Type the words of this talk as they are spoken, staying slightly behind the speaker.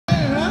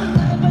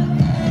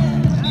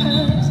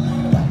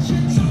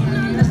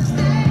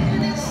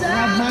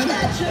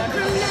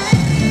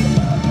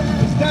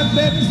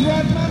Dennis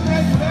Rodman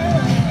right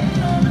there.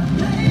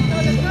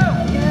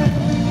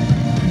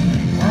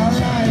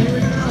 Alright, here we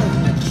go.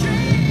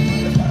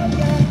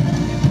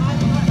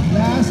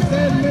 Last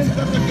 10 minutes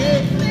of the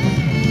game.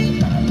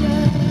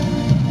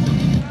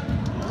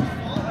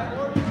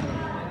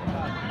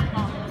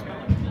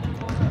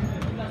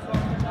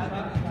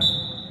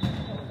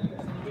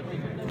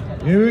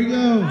 Here we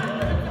go.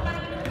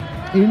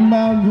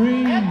 Inbound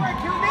green.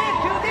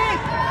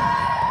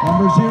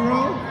 Number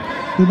 0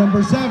 to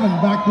number 7.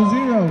 Back to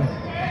 0.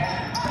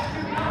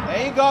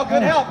 There you go.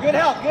 Good help. Good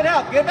help. Good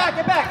help. Get back.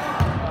 Get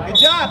back. Good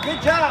job.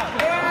 Good job.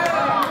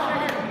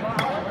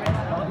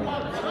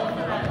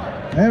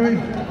 There we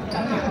go.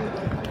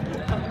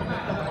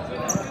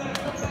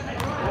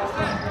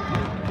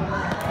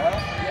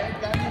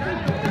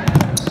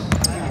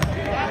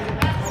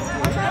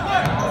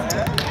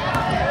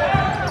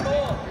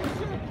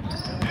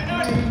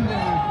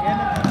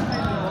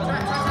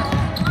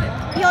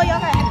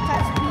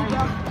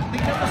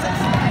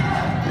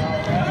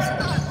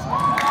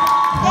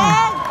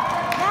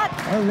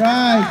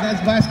 Alright,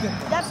 that's basket.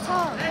 That's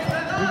tall.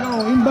 Here we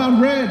go,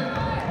 inbound red.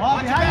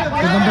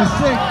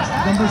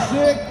 Number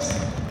 6.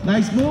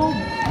 Nice move,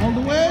 all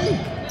the way.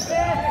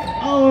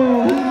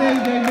 Oh, they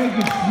make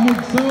it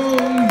look so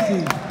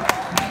easy.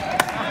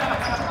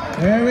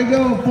 There we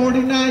go,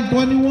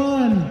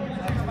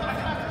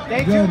 49-21.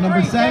 Stay Go,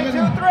 number 7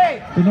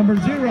 to number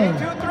 0.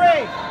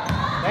 2-3.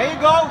 There you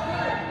go.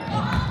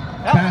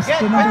 Pass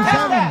to number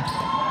 7.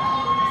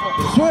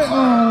 Swing.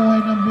 Oh,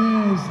 and a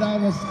miss.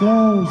 That was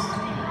close.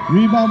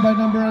 Rebound by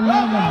number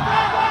 11.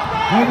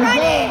 There we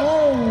go.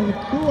 Oh,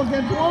 2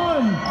 against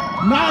 1.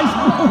 Nice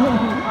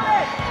move.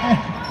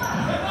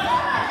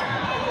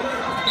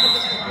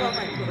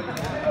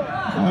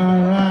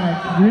 All right,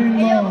 green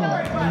ball,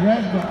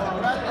 red ball.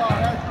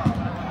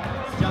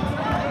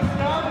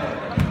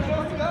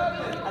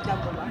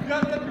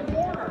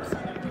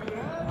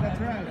 That's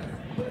right.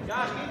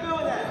 Josh, keep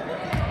doing that.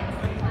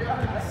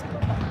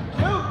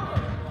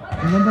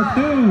 Number 2.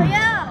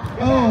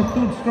 Oh,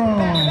 too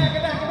strong.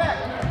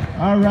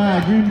 All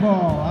right, green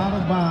ball, out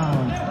of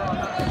bounds.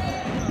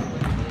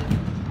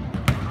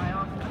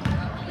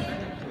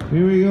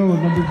 Here we go,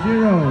 number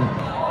 0.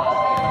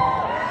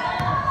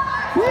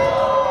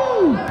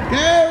 Woo!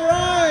 Get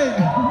right!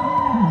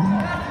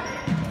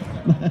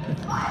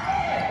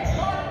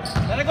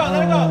 Let it go.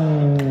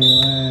 Oh,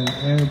 and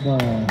air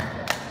ball.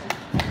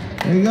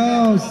 There you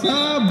go,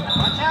 sub.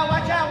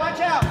 Watch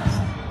out.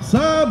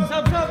 Sub.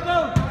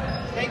 Go.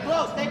 Stay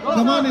close.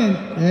 Come on in.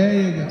 There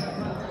you go.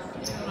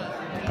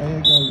 There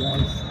you go,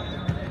 guys.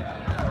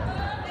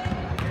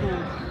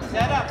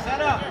 Set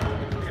up.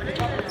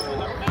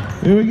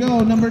 Here we go,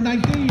 number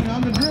 19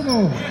 on the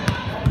dribble.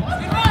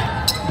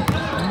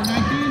 Number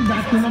 19,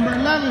 back to number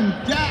 11,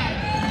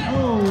 Jack.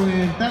 Oh,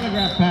 and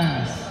telegraph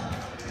pass.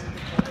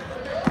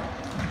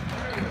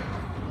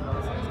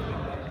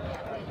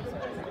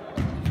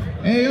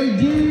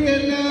 AOG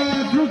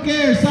and True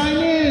Care, sign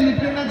in.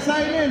 If you're not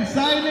signed in,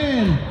 sign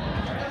in.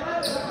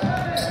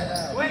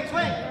 Swing.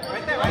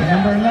 Right there.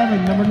 Number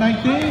 11, number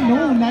 19,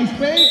 oh, nice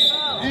fake.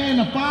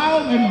 And a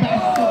foul, and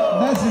basket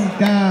doesn't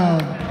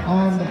count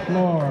on the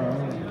floor.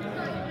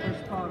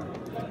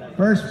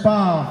 First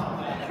foul.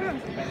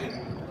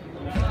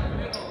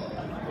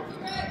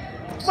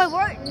 Wait,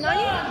 what?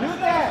 Nani?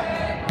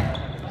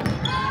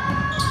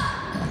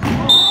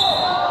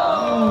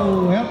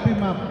 Oh, help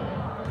him up.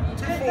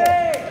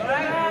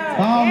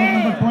 Foul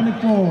number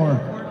 24.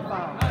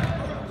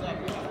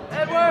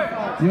 Edward.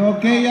 You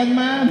okay, young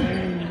man?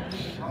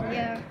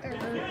 Yeah.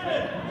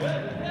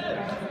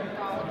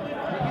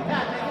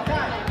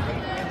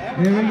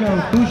 Here we go,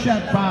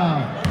 2-shot foul.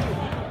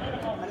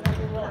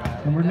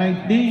 Number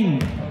 19.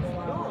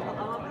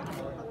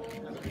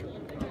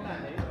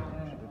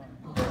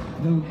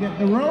 They'll get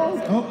the roll.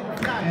 Oh,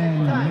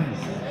 and miss.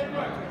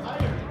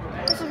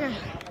 It's okay.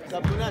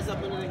 Sapo na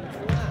rin.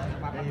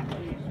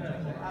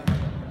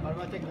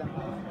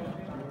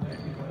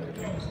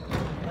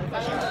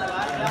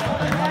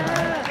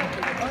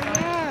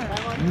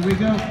 Here we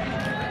go.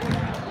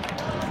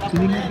 Did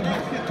he make the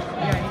basket?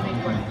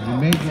 He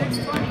made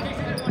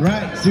one.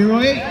 Right,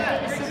 0-8.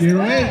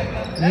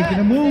 0-8. Making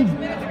a move.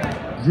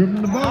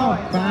 Dribbling the ball.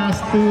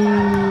 Pass to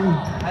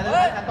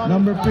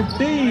number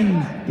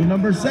 15. To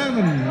number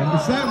 7. Number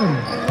 7.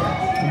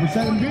 Number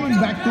 7 green.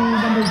 Back to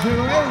number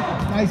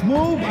 0-8. Nice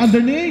move.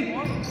 Underneath.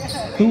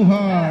 Too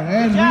hard.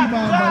 And rebound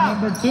by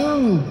number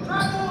 2.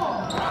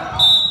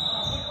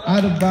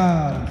 Out of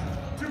bounds.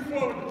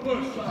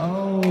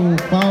 Oh,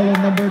 foul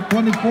on number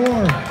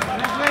 24.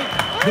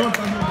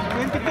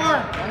 24.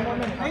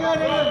 Hang on.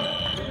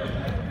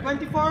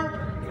 24.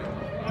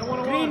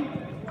 Green.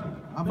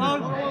 Foul.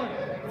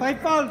 5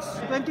 fouls.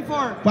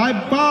 24.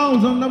 5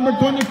 fouls on number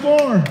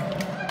 24. I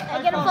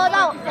get a phone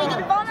out. I get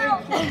a phone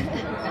out.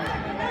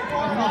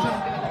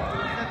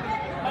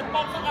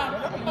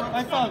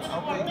 5 fouls.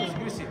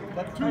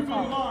 To the line.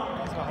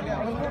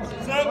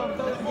 Set.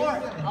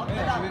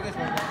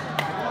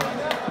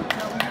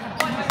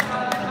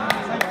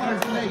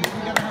 We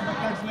gotta have a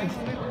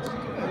calculation.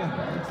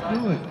 Let's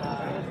do it.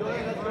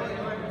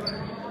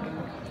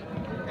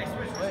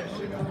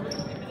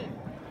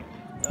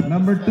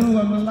 Number 2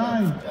 on the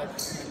line.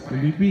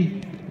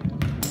 MVP.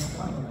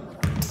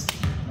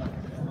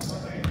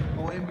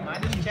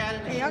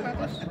 Hey, I got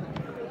this.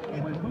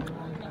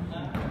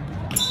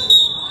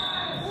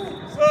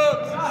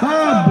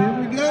 Sub, here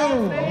we go.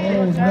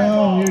 Oh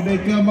no, here they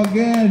come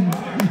again.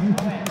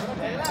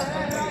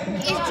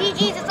 It's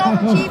GG's. It's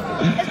over, Chief.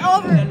 It's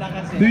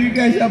over. Do you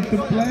guys have to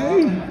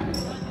play?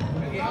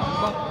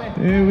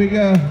 Here we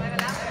go.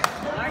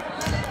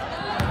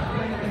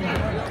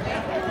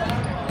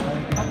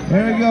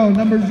 There we go,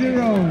 number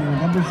 0.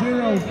 Number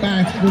 0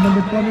 pass to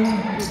number 20.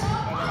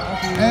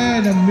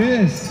 And a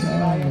miss.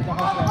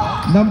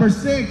 Oh. Number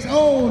 6.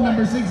 Oh,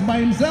 number 6 by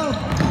himself.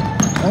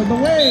 All the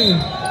way.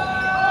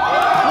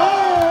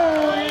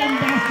 Oh, and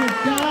basket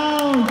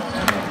down.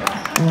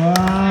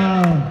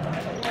 Wow.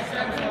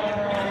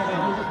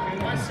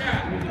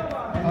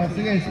 Oh,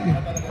 sige, sige.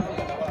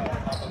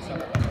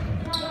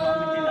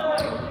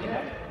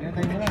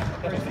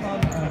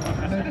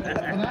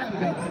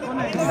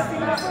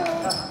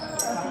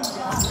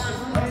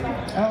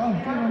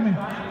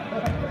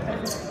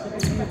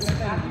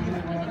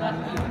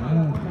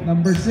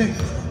 Number 6.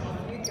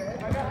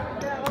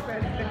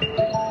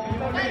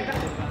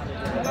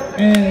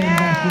 And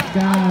basket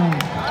down.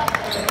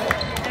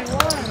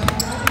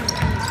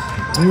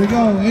 Here we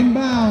go,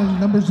 inbound,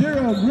 number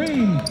 0,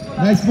 Green.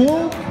 Nice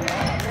move,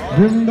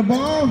 dribbling the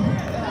ball.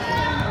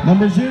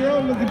 Number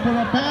 0 looking for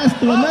a pass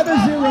to another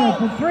 0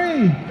 for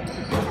 3.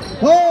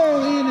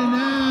 Oh, in and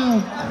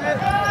out.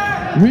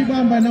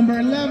 Rebound by number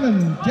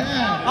 11,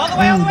 Jack. All the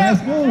way, all the way.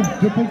 Nice move,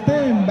 triple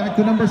team, back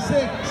to number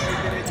 6.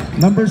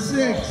 Number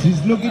 6,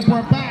 he's looking for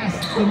a pass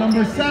to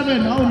number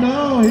 7. Oh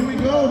no, here we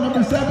go,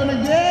 number 7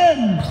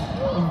 again.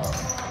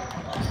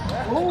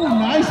 Oh,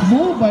 nice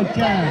move by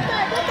Chad.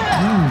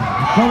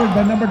 Covered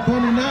by number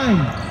 29.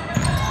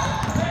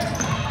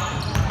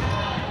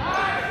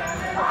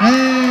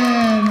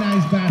 And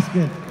nice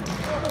basket.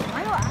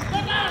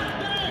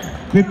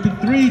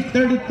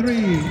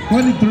 53-33,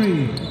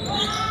 23.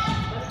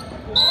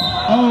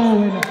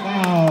 Oh, and a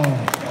foul.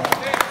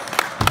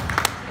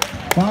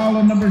 Foul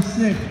on number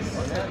 6.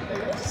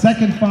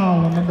 Second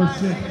foul on number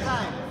 6.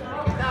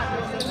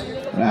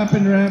 What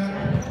happened, ref?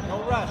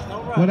 No rush,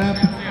 no rush. What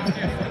happened?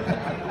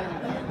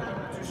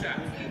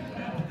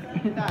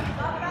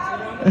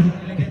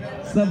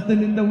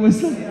 Something in the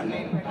whistle.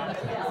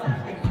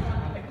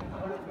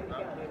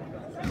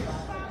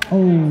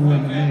 Oh, and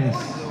a miss.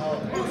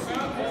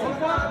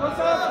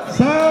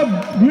 Sub,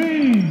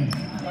 Green.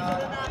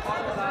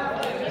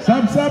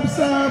 Sub.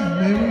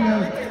 There we go.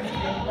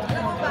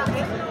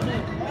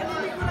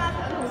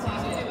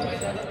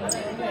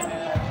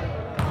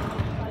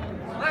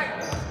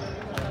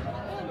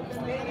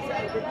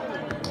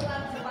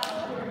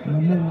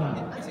 Number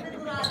 1.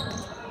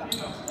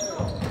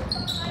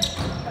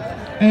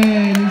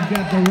 And he's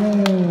got the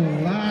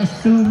roll.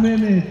 Last 2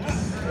 minutes.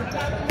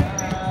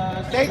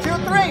 Stay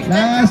 2-3.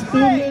 Last 2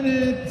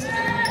 minutes.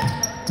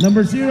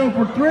 Number 0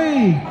 for 3.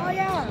 Oh,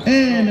 yeah.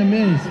 And a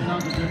miss.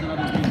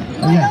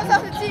 Oh, yeah.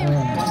 That was the team.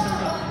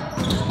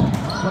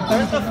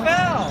 There's the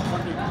foul.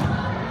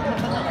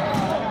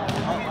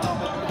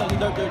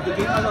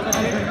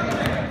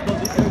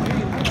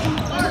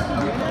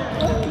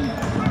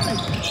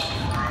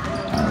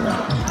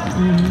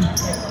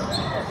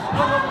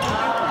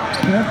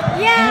 Yep.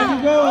 Yeah. There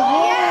we go.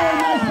 Oh,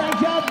 Yeah. nice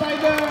job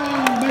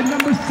by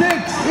number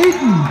 6,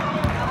 Eaton.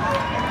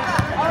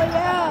 Oh,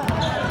 yeah.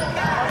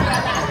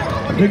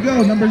 There we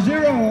go, number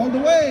 0 all the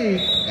way.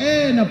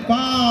 And a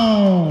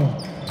foul.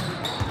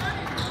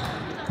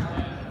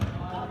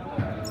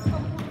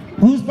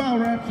 Who's foul,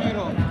 ref?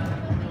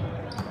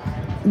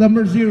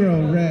 Number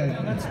 0, red.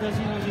 That's the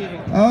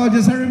 0-0. Oh,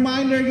 just a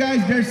reminder,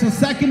 guys, there's a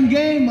second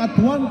game at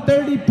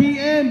 1:30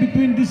 p.m.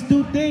 between these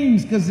two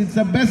teams because it's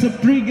a best of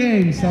 3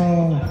 game.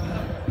 So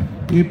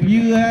if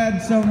you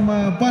had some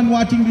fun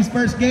watching this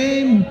first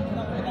game,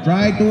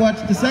 try to watch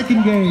the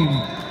second game.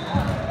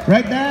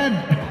 Right, Dad?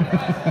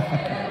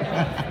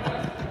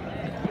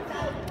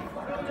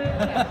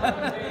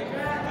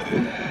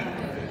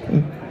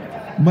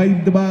 May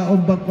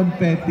baong bang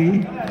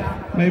confetti?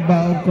 May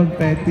baong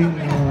confetti.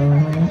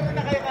 Oh.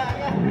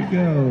 Here we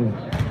go.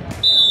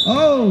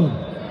 Oh!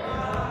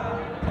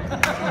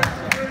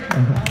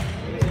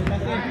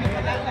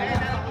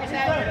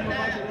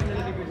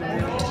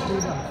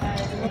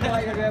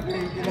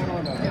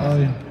 Oh,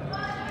 yeah.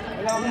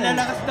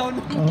 Lalakas daw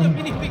nung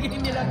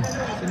pinipigil nila.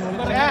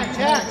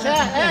 Chat.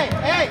 Hey.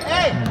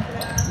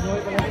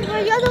 Oh,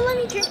 you have to let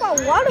me drink my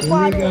water Here we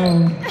bottle.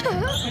 go.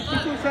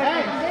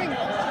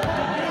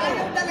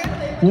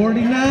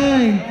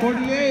 49,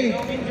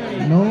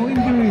 48. No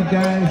injury,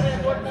 guys.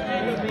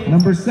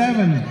 Number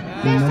 7 to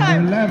Next number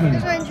time. 11.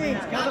 There's no injury.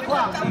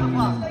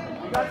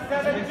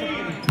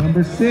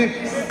 Number 6.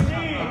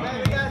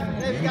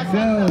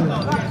 Go.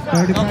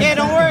 35 Okay,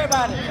 don't seconds. worry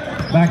about it.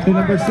 Back to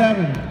number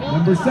 7.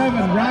 Number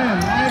 7,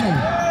 Ryan.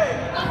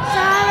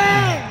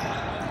 Sorry.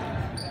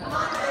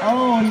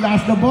 Oh, and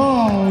lost the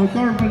ball.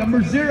 Recovered for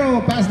number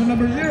 0. Pass to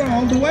number 0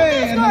 all the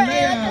way. And a Score,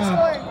 Eric. layup.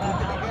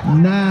 Score.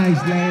 Nice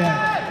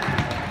layup.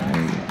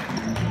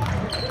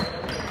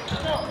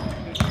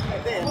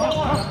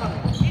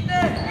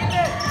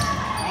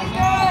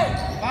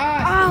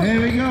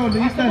 go.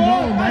 Ethan,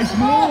 no. Nice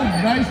move.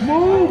 Nice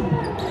move.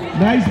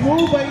 Nice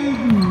move by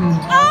Eden.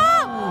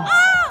 Oh!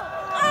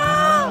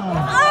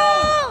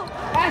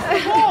 Pass the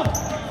ball.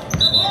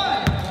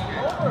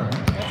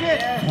 That's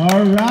it.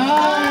 All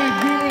right.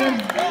 Give it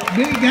a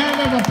big hand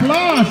of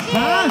applause,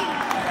 huh?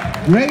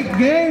 Great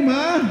game,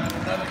 huh?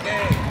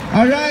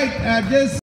 All right. Just